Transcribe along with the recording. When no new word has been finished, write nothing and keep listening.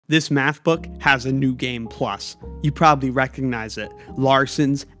This math book has a new game plus. You probably recognize it,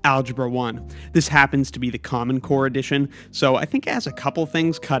 Larson's Algebra 1. This happens to be the Common Core edition, so I think it has a couple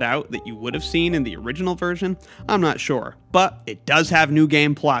things cut out that you would have seen in the original version. I'm not sure, but it does have new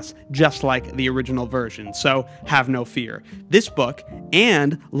game plus, just like the original version, so have no fear. This book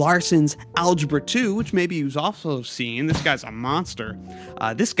and Larson's Algebra 2, which maybe you've also seen, this guy's a monster.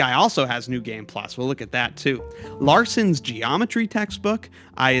 This guy also has new game plus. We'll look at that too. Larson's geometry textbook,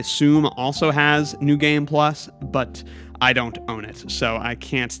 I assume also has new game plus, but I don't own it, so I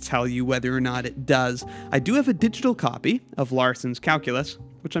can't tell you whether or not it does. I do have a digital copy of Larson's calculus,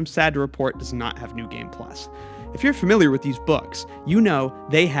 which I'm sad to report does not have new game plus. If you're familiar with these books, you know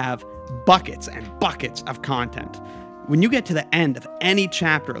they have buckets and buckets of content. When you get to the end of any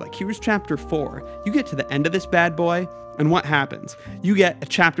chapter, like here's chapter 4, you get to the end of this bad boy, and what happens? You get a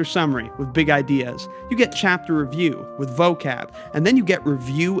chapter summary with big ideas. You get chapter review with vocab, and then you get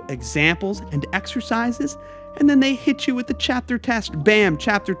review examples and exercises, and then they hit you with the chapter test. Bam,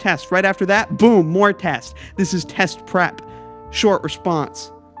 chapter test. Right after that, boom, more test. This is test prep. Short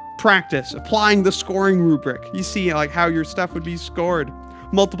response. Practice, applying the scoring rubric. You see like how your stuff would be scored.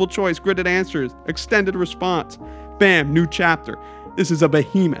 Multiple choice, gridded answers, extended response. Bam, new chapter. This is a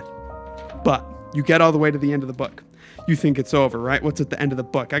behemoth. But you get all the way to the end of the book. You think it's over, right? What's at the end of the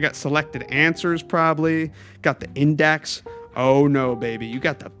book? I got selected answers probably, got the index. Oh no, baby, you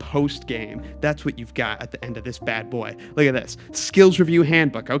got the post game. That's what you've got at the end of this bad boy. Look at this, skills review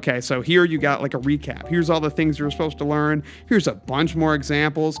handbook. Okay, so here you got like a recap. Here's all the things you're supposed to learn. Here's a bunch more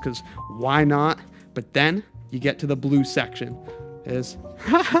examples, because why not? But then you get to the blue section.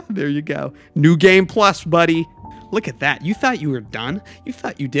 There you go. New game plus, buddy. Look at that. You thought you were done? You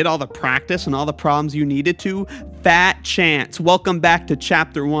thought you did all the practice and all the problems you needed to? Fat chance. Welcome back to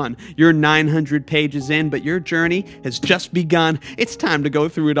Chapter 1. You're 900 pages in, but your journey has just begun. It's time to go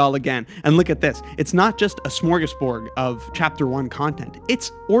through it all again. And look at this. It's not just a smorgasbord of Chapter 1 content.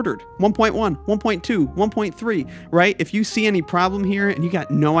 It's ordered. 1.1, 1.2, 1.3, right? If you see any problem here and you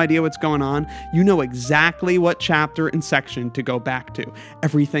got no idea what's going on, you know exactly what chapter and section to go back to.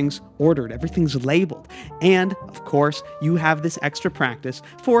 Everything's ordered. Everything's labeled. And of course, you have this extra practice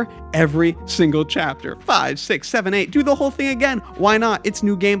for every single chapter. 5, 6, 7, 8. Do the whole thing again. Why not? It's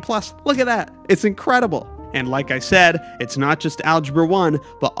new game plus. Look at that. It's incredible. And like I said, it's not just Algebra 1,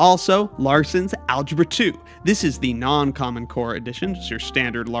 but also Larson's Algebra 2. This is the non-Common Core edition, just your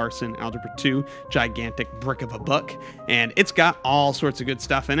standard Larson Algebra 2, gigantic brick of a book. And it's got all sorts of good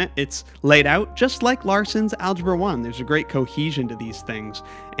stuff in it. It's laid out just like Larson's Algebra 1. There's a great cohesion to these things.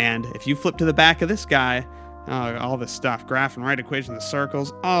 And if you flip to the back of this guy, all this stuff, graph and right equation, the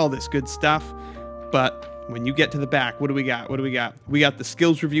circles, all this good stuff. But when you get to the back, what do we got? What do we got? We got the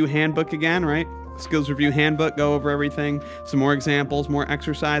skills review handbook again, right? Skills review handbook, go over everything, some more examples, more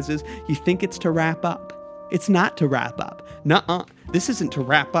exercises. You think it's to wrap up. It's not to wrap up. Nuh-uh. This isn't to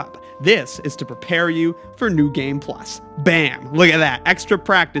wrap up. This is to prepare you for New Game Plus. Bam! Look at that. Extra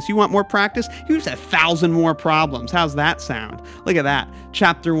practice. You want more practice? Here's 1,000 more problems. How's that sound? Look at that.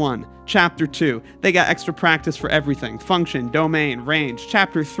 Chapter 1. Chapter 2, they got extra practice for everything. Function, domain, range.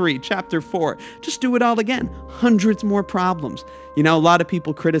 Chapter 3, Chapter 4. Just do it all again. Hundreds more problems. You know, a lot of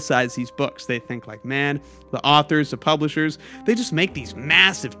people criticize these books. They think like, man, the authors, the publishers, they just make these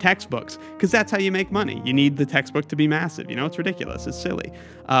massive textbooks because that's how you make money. You need the textbook to be massive. You know, it's ridiculous. It's silly.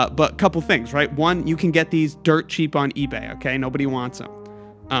 But a couple things, right? One, you can get these dirt cheap on eBay, okay? Nobody wants them.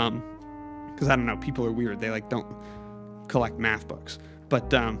 Because I don't know, people are weird. They like don't collect math books.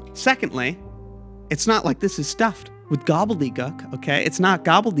 But secondly, it's not like this is stuffed with gobbledygook, okay? It's not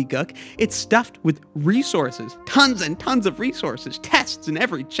gobbledygook. It's stuffed with resources, tons and tons of resources, tests in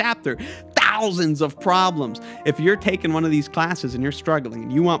every chapter, thousands of problems. If you're taking one of these classes and you're struggling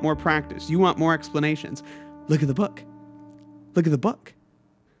and you want more practice, you want more explanations, look at the book. Look at the book.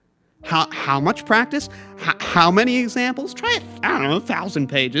 How much practice? How many examples? Try it, I don't know, 1,000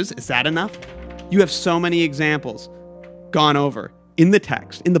 pages. Is that enough? You have so many examples gone over. In the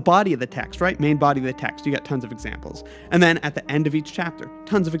text, in the body of the text, right? Main body of the text, you got tons of examples. And then at the end of each chapter,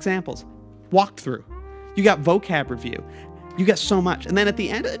 tons of examples. Walk through. You got vocab review. You got so much. And then at the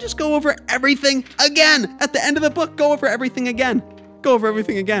end, just go over everything again. At the end of the book, go over everything again. Go over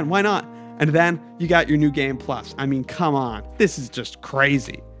everything again. Why not? And then you got your new game plus. I mean, come on. This is just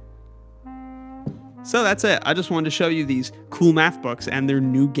crazy. So that's it. I just wanted to show you these cool math books and their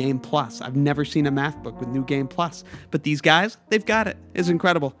new game plus. I've never seen a math book with new game plus, but these guys, they've got it. It's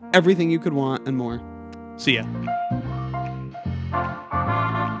incredible. Everything you could want and more. See ya.